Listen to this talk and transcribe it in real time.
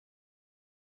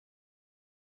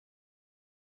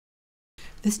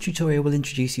This tutorial will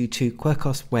introduce you to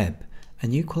Quirkos Web, a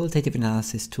new qualitative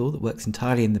analysis tool that works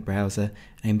entirely in the browser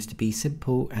and aims to be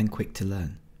simple and quick to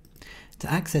learn.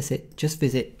 To access it, just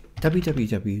visit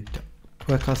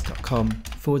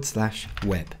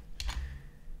www.quirkos.com/web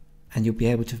and you'll be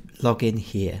able to log in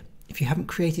here. If you haven't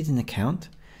created an account,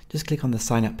 just click on the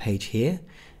sign up page here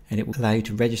and it will allow you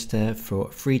to register for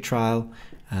a free trial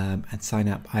and sign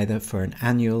up either for an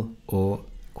annual or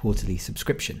quarterly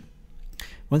subscription.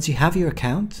 Once you have your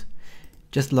account,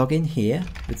 just log in here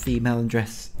with the email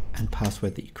address and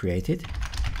password that you created.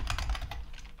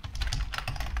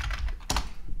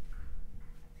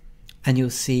 And you'll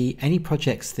see any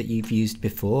projects that you've used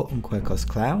before on Quirkos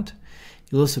Cloud.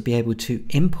 You'll also be able to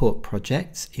import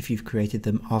projects if you've created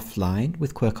them offline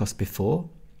with Quirkos before.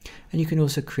 And you can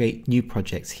also create new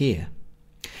projects here.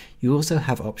 You also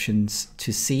have options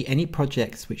to see any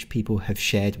projects which people have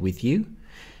shared with you,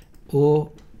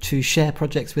 or to share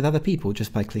projects with other people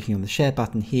just by clicking on the share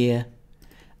button here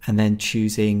and then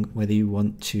choosing whether you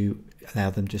want to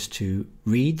allow them just to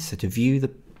read, so to view the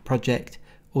project,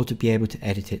 or to be able to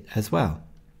edit it as well.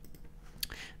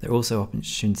 There are also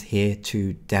options here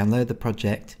to download the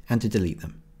project and to delete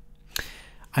them.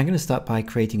 I'm going to start by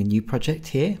creating a new project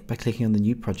here by clicking on the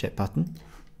new project button,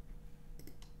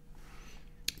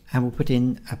 and we'll put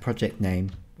in a project name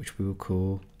which we will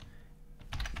call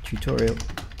tutorial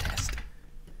test.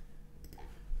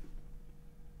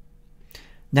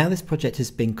 Now this project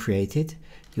has been created,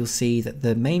 you'll see that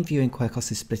the main view in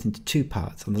Quirkos is split into two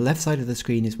parts. On the left side of the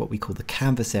screen is what we call the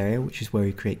canvas area, which is where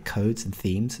we create codes and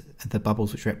themes, and the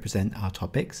bubbles which represent our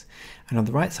topics. And on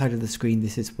the right side of the screen,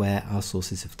 this is where our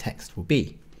sources of text will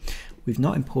be. We've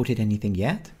not imported anything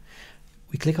yet.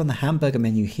 We click on the hamburger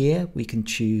menu here, we can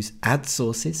choose add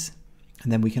sources, and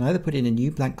then we can either put in a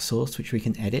new blank source which we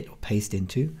can edit or paste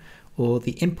into, or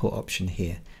the import option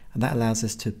here. And that allows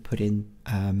us to put in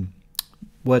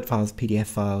Word files, PDF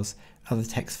files, other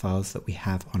text files that we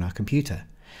have on our computer.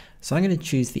 So I'm going to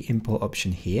choose the import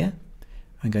option here.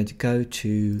 I'm going to go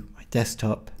to my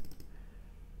desktop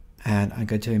and I'm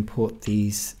going to import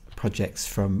these projects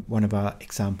from one of our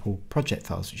example project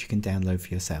files which you can download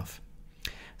for yourself.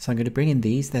 So I'm going to bring in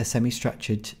these, they're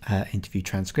semi-structured interview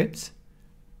transcripts,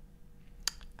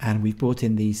 and we've brought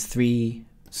in these three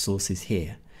sources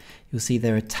here. You'll see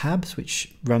there are tabs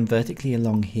which run vertically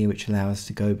along here which allow us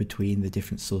to go between the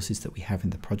different sources that we have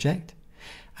in the project,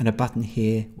 and a button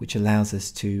here which allows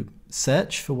us to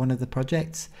search for one of the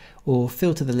projects or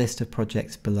filter the list of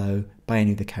projects below by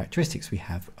any of the characteristics we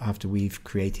have after we've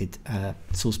created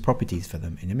source properties for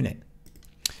them in a minute.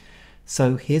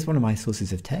 So here's one of my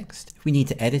sources of text. If we need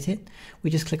to edit it, we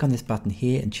just click on this button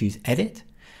here and choose edit.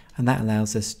 And that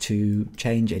allows us to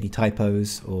change any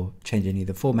typos or change any of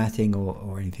the formatting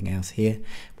or anything else here.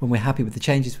 When we're happy with the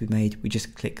changes we've made, we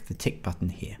just click the tick button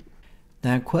here.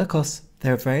 Now in Quirkos,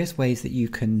 there are various ways that you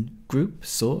can group,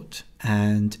 sort,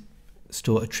 and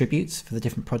store attributes for the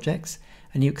different projects,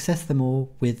 and you access them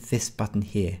all with this button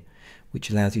here, which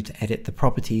allows you to edit the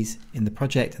properties in the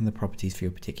project and the properties for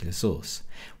your particular source.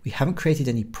 We haven't created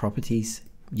any properties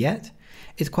yet.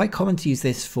 It's quite common to use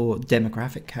this for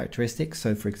demographic characteristics.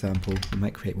 So for example, we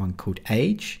might create one called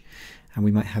age, and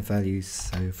we might have values.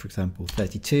 So for example,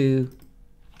 32,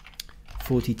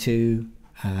 42,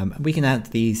 and we can add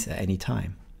these at any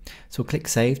time. So we'll click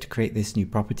save to create this new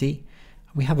property.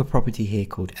 We have a property here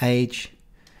called age,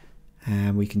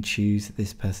 and we can choose that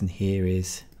this person here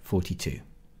is 42.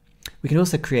 We can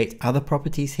also create other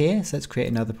properties here. So let's create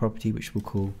another property which we'll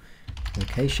call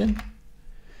location.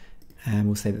 And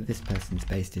we'll say that this person is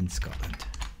based in Scotland.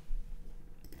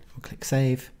 We'll click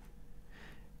save,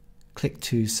 click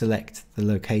to select the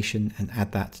location and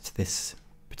add that to this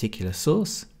particular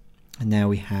source. And now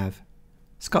we have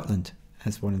Scotland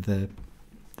as one of the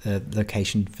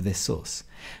location for this source.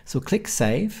 So we'll click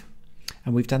save,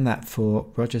 and we've done that for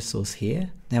Roger's source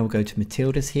here. Now we'll go to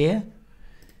Matilda's here,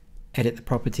 edit the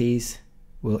properties,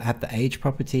 we'll add the age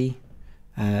property,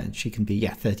 she can be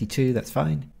 32, that's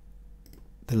fine.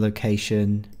 The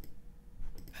location,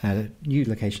 add a new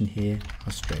location here,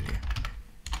 Australia.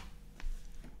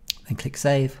 Then click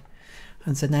save.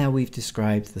 And so now we've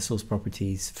described the source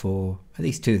properties for at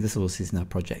least two of the sources in our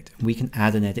project. And we can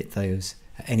add and edit those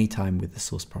at any time with the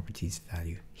source properties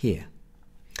value here.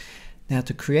 Now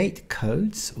to create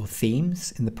codes or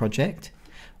themes in the project,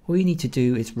 all you need to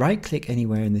do is right click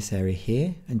anywhere in this area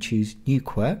here and choose new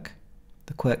quirk.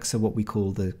 The quirks are what we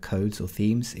call the codes or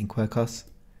themes in Quirkos.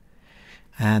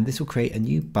 And this will create a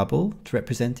new bubble to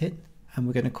represent it, and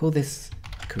we're going to call this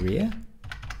career.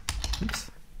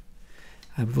 Oops.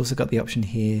 We've also got the option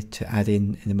here to add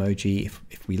in an emoji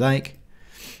if we like,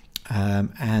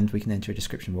 And we can enter a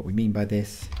description of what we mean by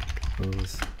this.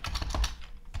 People's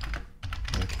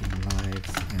working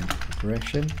lives and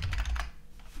progression.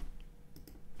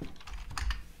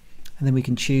 And then we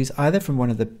can choose either from one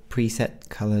of the preset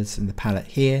colors in the palette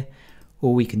here,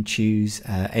 or we can choose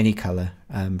any color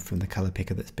from the color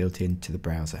picker that's built into the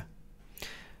browser.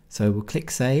 So we'll click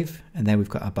Save, and there we've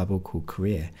got our bubble called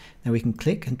Career. Now we can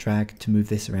click and drag to move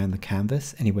this around the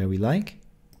canvas anywhere we like.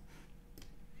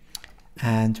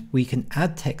 And we can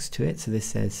add text to it. So this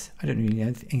says, I don't really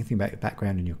know anything about your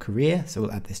background and your career, so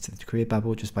we'll add this to the career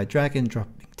bubble just by dragging and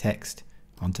dropping text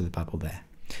onto the bubble there.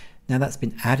 Now that's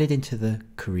been added into the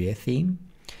career theme,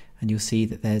 and you'll see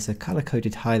that there's a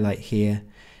color-coded highlight here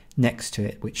next to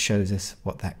it which shows us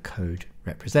what that code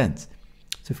represents.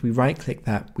 So if we right-click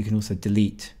that, we can also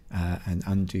delete and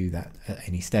undo that at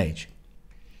any stage.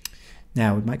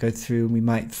 Now we might go through and we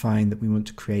might find that we want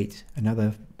to create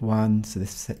another one. So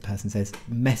this person says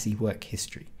messy work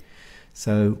history.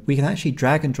 So we can actually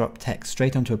drag and drop text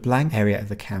straight onto a blank area of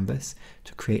the canvas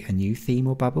to create a new theme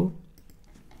or bubble.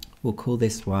 We'll call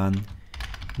this one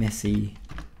messy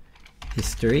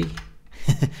history.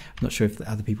 I'm not sure if the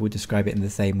other people would describe it in the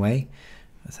same way.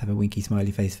 Let's have a winky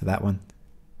smiley face for that one.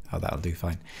 Oh, that'll do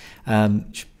fine.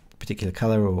 Particular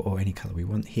color or any color we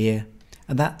want here.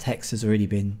 And that text has already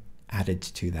been added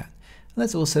to that.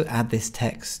 Let's also add this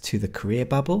text to the career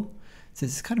bubble. So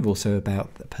it's kind of also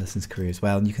about the person's career as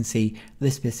well. And you can see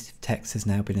this piece of text has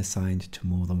now been assigned to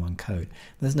more than one code.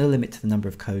 There's no limit to the number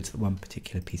of codes that one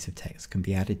particular piece of text can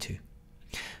be added to.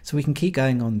 So we can keep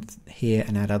going on here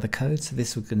and add other codes. So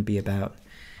this is going to be about,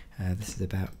 this is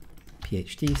about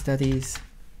PhD studies.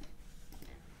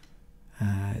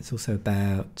 It's also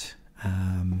about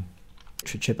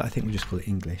literature, but I think we'll just call it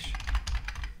English.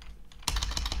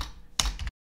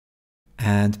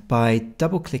 And by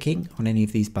double clicking on any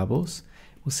of these bubbles,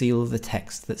 we'll see all of the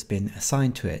text that's been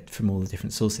assigned to it from all the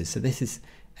different sources. So this is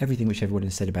everything which everyone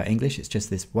has said about English. It's just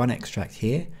this one extract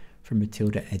here from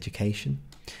Matilda Education.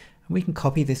 And we can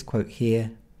copy this quote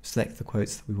here, select the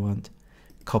quotes that we want,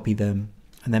 copy them,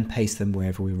 and then paste them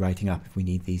wherever we're writing up if we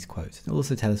need these quotes. It'll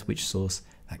also tell us which source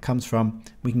that comes from.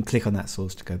 We can click on that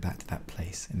source to go back to that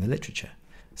place in the literature.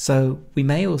 So we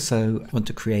may also want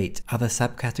to create other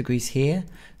subcategories here.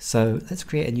 So let's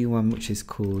create a new one which is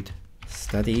called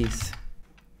Studies,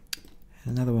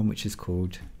 and another one which is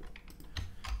called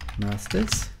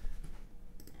Masters,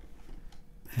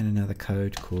 and another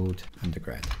code called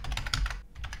Undergrad.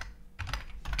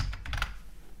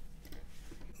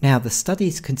 Now the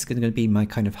studies is going to be my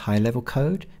kind of high level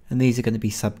code, and these are going to be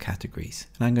subcategories.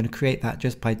 And I'm going to create that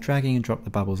just by dragging and drop the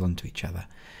bubbles onto each other.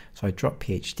 So I drop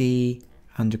PhD,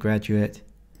 undergraduate,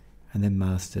 and then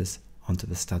masters onto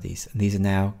the studies. And these are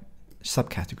now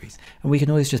subcategories. And we can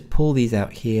always just pull these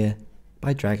out here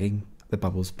by dragging the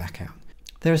bubbles back out.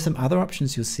 There are some other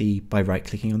options you'll see by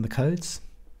right-clicking on the codes.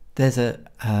 There's the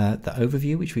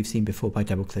overview, which we've seen before by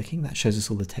double-clicking. That shows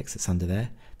us all the text that's under there.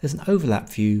 There's an overlap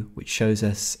view, which shows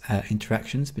us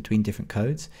interactions between different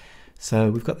codes.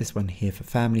 So we've got this one here for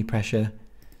family pressure.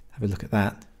 Have a look at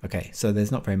that. Okay, so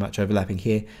there's not very much overlapping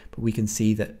here, but we can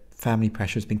see that family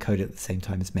pressure has been coded at the same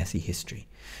time as messy history.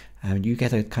 And you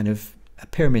get a kind of a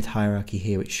pyramid hierarchy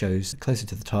here, which shows closer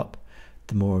to the top,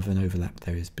 the more of an overlap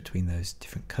there is between those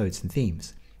different codes and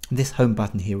themes. And this home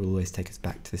button here will always take us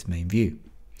back to this main view.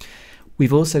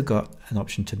 We've also got an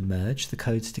option to merge the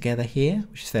codes together here,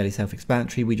 which is fairly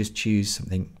self-explanatory. We just choose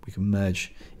something. We can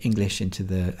merge English into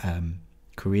the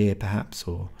career perhaps,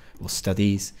 or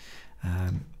studies,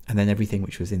 and then everything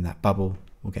which was in that bubble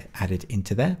will get added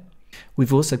into there.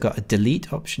 We've also got a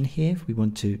delete option here if we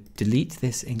want to delete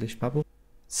this English bubble.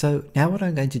 So now what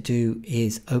I'm going to do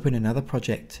is open another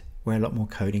project where a lot more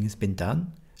coding has been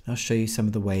done. And I'll show you some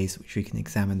of the ways which we can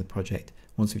examine the project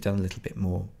once we've done a little bit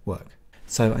more work.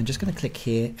 So I'm just going to click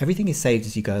here. Everything is saved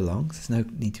as you go along, so there's no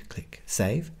need to click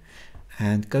save.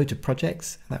 And go to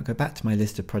projects. That'll go back to my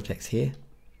list of projects here.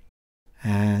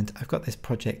 And I've got this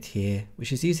project here,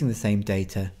 which is using the same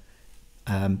data,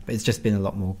 but it's just been a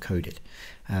lot more coded.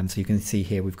 So you can see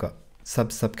here we've got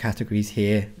subcategories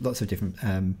here, lots of different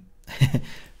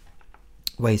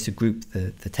ways to group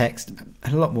the text,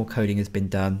 and a lot more coding has been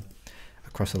done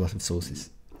across a lot of sources.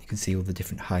 You can see all the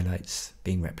different highlights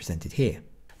being represented here.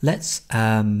 Let's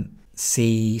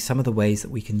see some of the ways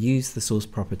that we can use the source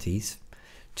properties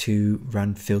to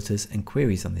run filters and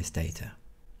queries on this data.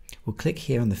 We'll click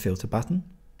here on the filter button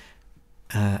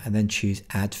and then choose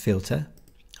add filter.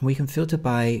 And we can filter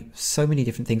by so many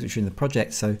different things which are in the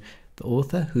project. So the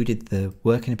author, who did the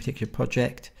work in a particular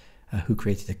project, who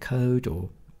created a code, or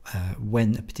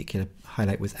when a particular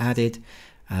highlight was added,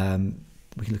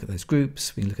 We can look at those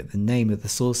groups, we can look at the name of the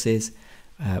sources,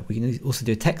 we can also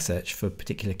do a text search for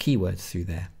particular keywords through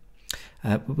there.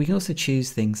 But we can also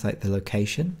choose things like the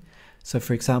location. So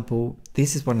for example,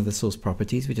 this is one of the source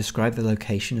properties. We describe the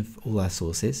location of all our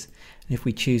sources. And if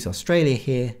we choose Australia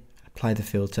here, apply the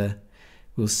filter,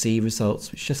 we'll see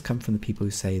results which just come from the people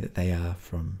who say that they are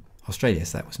from Australia.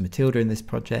 So that was Matilda in this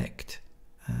project.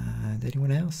 And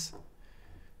anyone else?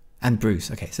 And Bruce.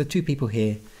 Okay, so 2 people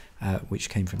here which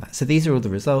came from that. So these are all the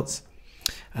results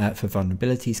for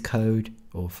vulnerabilities code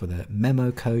or for the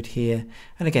memo code here.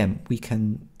 And again, we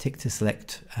can tick to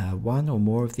select one or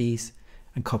more of these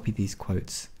and copy these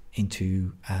quotes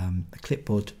into a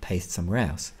clipboard to paste somewhere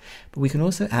else. But we can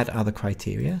also add other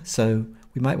criteria. So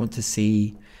we might want to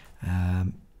see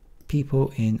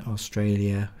people in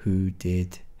Australia who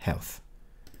did health.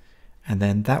 And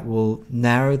then that will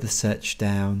narrow the search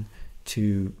down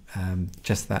to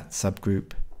just that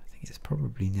subgroup. I think it's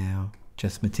probably now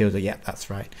just Matilda. Yeah, that's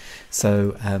right.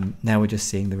 So now we're just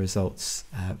seeing the results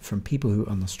from people who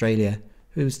are in Australia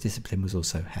whose discipline was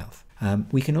also health.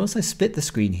 We can also split the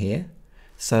screen here.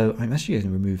 So I'm actually going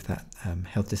to remove that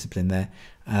health discipline there.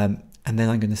 And then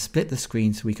I'm going to split the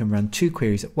screen so we can run 2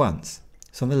 queries at once.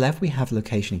 So on the left we have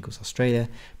location equals Australia.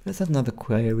 But let's have another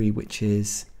query which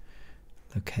is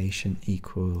location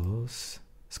equals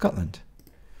Scotland.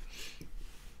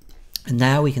 And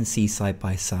now we can see side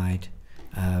by side.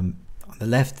 On the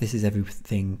left, this is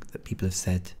everything that people have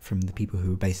said from the people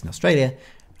who are based in Australia,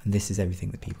 and this is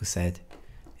everything that people said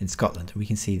in Scotland. And we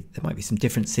can see there might be some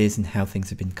differences in how things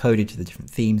have been coded to the different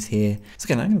themes here. So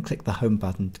again, I'm going to click the home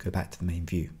button to go back to the main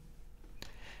view.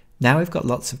 Now we've got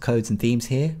lots of codes and themes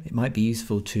here. It might be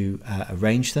useful to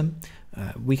arrange them.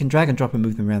 We can drag and drop and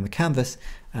move them around the canvas,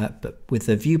 but with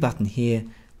the view button here,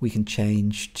 we can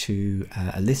change to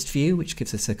a list view, which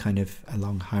gives us a kind of a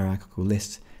long hierarchical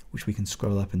list, which we can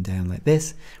scroll up and down like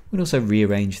this. We can also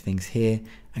rearrange things here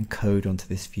and code onto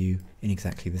this view in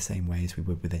exactly the same way as we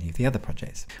would with any of the other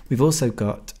projects. We've also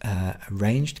got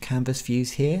arranged canvas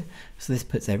views here. So this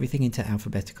puts everything into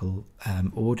alphabetical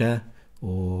order,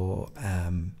 or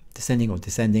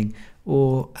descending,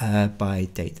 or by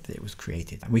date that it was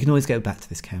created. And we can always go back to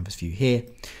this canvas view here,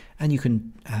 and you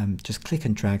can just click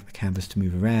and drag the canvas to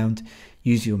move around,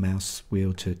 use your mouse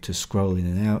wheel to scroll in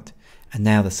and out. And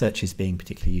now the search is being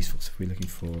particularly useful. So if we're looking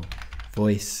for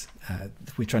voice,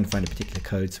 if we're trying to find a particular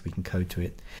code so we can code to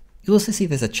it. You'll also see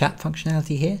there's a chat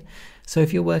functionality here. So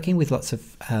if you're working with lots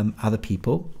of other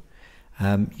people,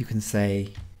 you can say,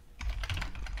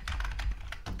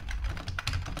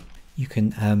 you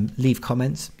can leave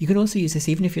comments. You can also use this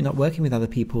even if you're not working with other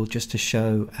people, just to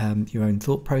show your own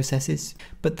thought processes.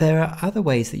 But there are other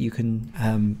ways that you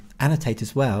can annotate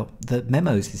as well. The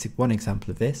Memos is one example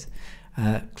of this.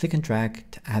 Click and drag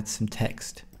to add some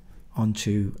text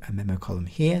onto a memo column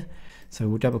here. So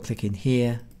we'll double click in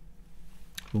here.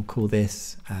 We'll call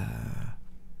this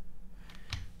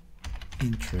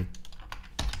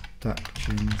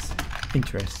introductions.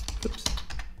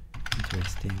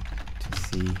 Interesting to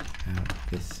see how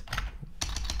this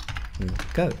will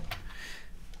go.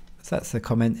 So that's the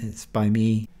comment. It's by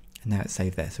me, and now it's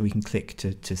saved there. So we can click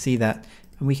to see that.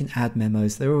 And we can add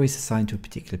memos. They're always assigned to a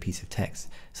particular piece of text,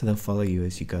 so they'll follow you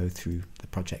as you go through the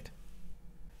project.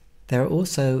 There are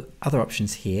also other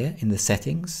options here in the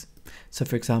settings. So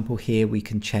for example, here we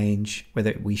can change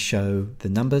whether we show the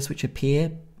numbers which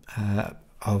appear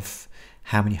of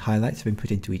how many highlights have been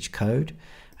put into each code,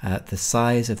 the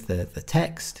size of the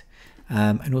text,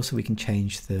 and also we can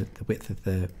change the width of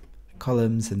the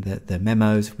columns and the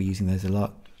memos. We're using those a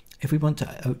lot. If we want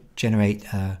to generate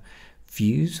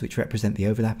views which represent the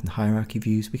overlap and hierarchy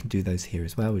views, we can do those here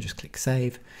as well. We'll just click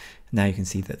save. Now you can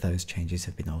see that those changes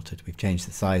have been altered. We've changed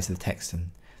the size of the text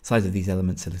and size of these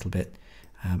elements a little bit.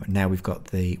 And now we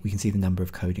can see the number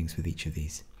of codings with each of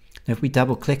these. Now if we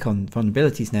double click on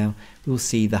vulnerabilities now, we'll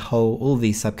see all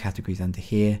these subcategories under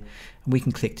here, and we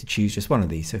can click to choose just one of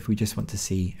these. So if we just want to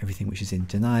see everything which is in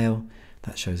denial,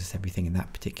 that shows us everything in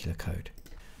that particular code.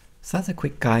 So that's a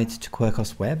quick guide to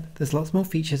Quirkos Web. There's lots more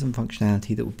features and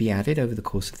functionality that will be added over the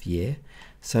course of the year,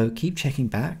 so keep checking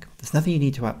back. There's nothing you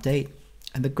need to update,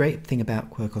 and the great thing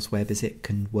about Quirkos Web is it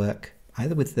can work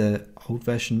either with the old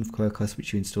version of Quirkos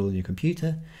which you install on your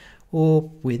computer,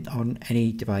 or on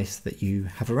any device that you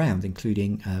have around,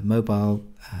 including mobile,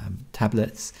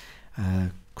 tablets,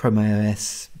 Chrome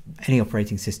OS, any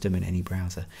operating system and any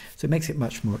browser. So it makes it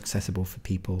much more accessible for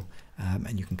people,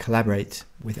 and you can collaborate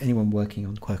with anyone working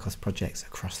on Quirkos projects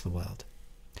across the world.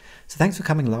 So thanks for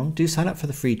coming along. Do sign up for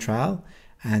the free trial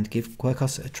and give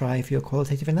Quirkos a try for your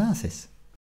qualitative analysis.